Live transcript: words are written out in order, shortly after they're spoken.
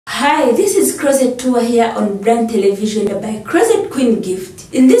Hi, this is Closet Tour here on Brand Television by Closet Queen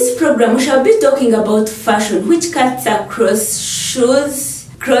Gift. In this program, we shall be talking about fashion, which cuts across shoes,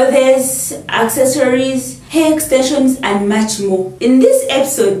 clothes, accessories, hair extensions, and much more. In this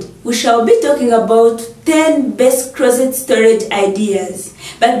episode, we shall be talking about 10 best closet storage ideas.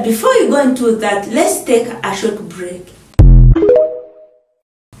 But before we go into that, let's take a short break.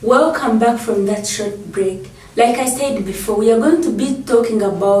 Welcome back from that short break. Like I said before, we are going to be talking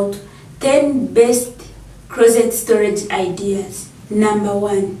about 10 best closet storage ideas. Number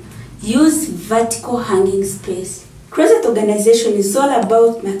 1, use vertical hanging space. Closet organization is all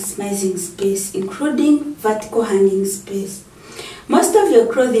about maximizing space, including vertical hanging space. Most of your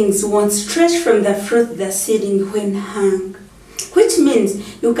clothing won't stretch from the floor to the ceiling when hung, which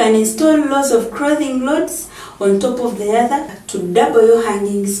means you can install lots of clothing loads on top of the other to double your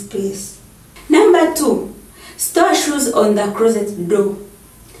hanging space. Number 2, store shoes on the closet door.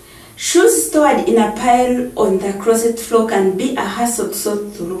 Shoes stored in a pile on the closet floor can be a hassle to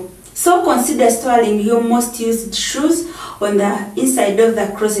sort through. So consider storing your most used shoes on the inside of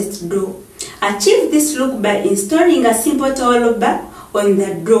the closet door. Achieve this look by installing a simple towel bar on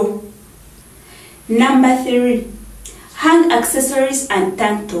the door. Number 3, hang accessories and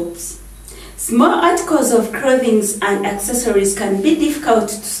tank tops. Small articles of clothing and accessories can be difficult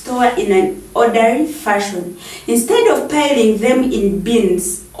to store in an orderly fashion. Instead of piling them in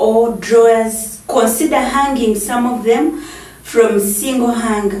bins or drawers, consider hanging some of them from single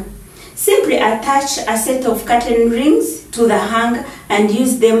hanger. Simply attach a set of curtain rings to the hanger and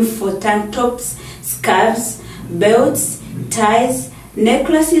use them for tank tops, scarves, belts, ties,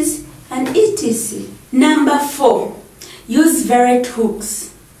 necklaces, and etc. Number 4, use valet hooks.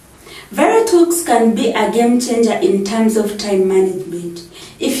 Valet hooks can be a game changer in terms of time management.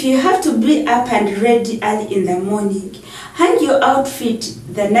 If you have to be up and ready early in the morning, hang your outfit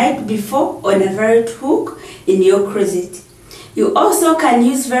the night before on a valet hook in your closet. You also can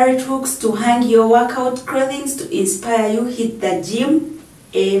use valet hooks to hang your workout clothing to inspire you hit the gym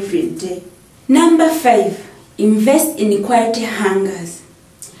every day. Number 5, invest in quality hangers.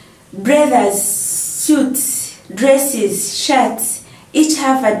 Blazers, suits, dresses, shirts, each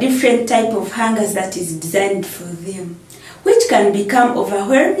have a different type of hangers that is designed for them, which can become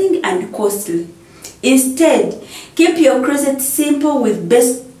overwhelming and costly. Instead, keep your closet simple with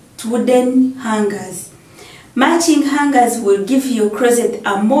best wooden hangers. Matching hangers will give your closet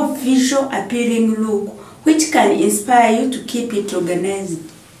a more visual appealing look, which can inspire you to keep it organized.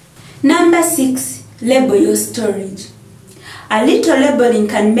 Number 6, label your storage. A little labeling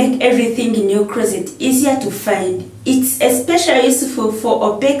can make everything in your closet easier to find. It's especially useful for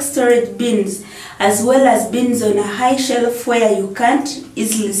opaque storage bins, as well as bins on a high shelf where you can't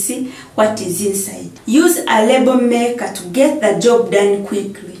easily see what is inside. Use a label maker to get the job done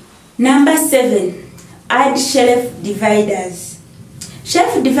quickly. Number 7, add shelf dividers.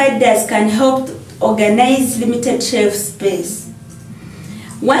 Shelf dividers can help organize limited shelf space.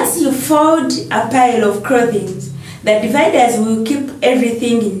 Once you fold a pile of clothing, the dividers will keep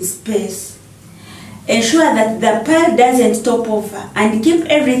everything in space. Ensure that the pile doesn't top over and keep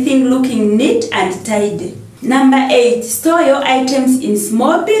everything looking neat and tidy. Number 8, store your items in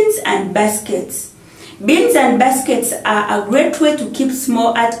small bins and baskets. Bins and baskets are a great way to keep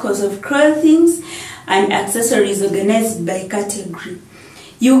small articles of clothing and accessories organized by category.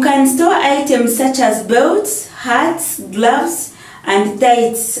 You can store items such as belts, hats, gloves, and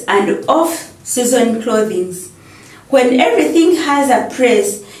tights, and off-season clothing. When everything has a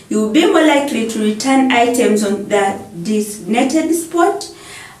place, you will be more likely to return items on the designated spot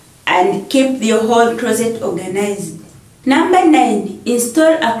and keep your whole closet organized. Number 9,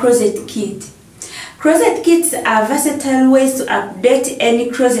 install a closet kit. Closet kits are versatile ways to update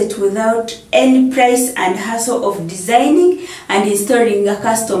any closet without any price and hassle of designing and installing a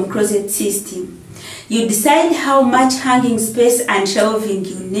custom closet system. You decide how much hanging space and shelving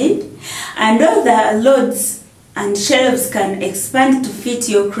you need, and all the loads and shelves can expand to fit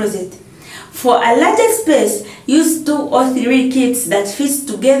your closet. For a larger space, use 2 or 3 kits that fit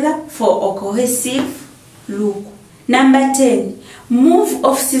together for a cohesive look. Number 10, move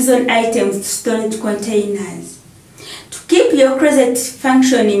off-season items to storage containers. To keep your closet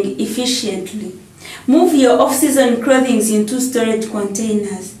functioning efficiently, move your off-season clothing into storage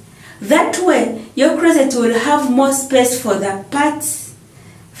containers. That way, your closet will have more space for the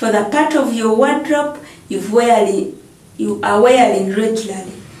part of your wardrobe you are wearing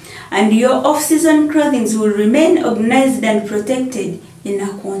regularly, and your off-season clothing will remain organized and protected in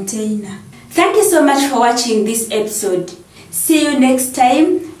a container. Thank you so much for watching this episode. See you next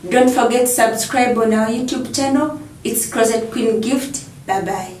time. Don't forget to subscribe on our YouTube channel. It's Closet Queen Gift. Bye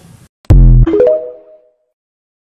bye.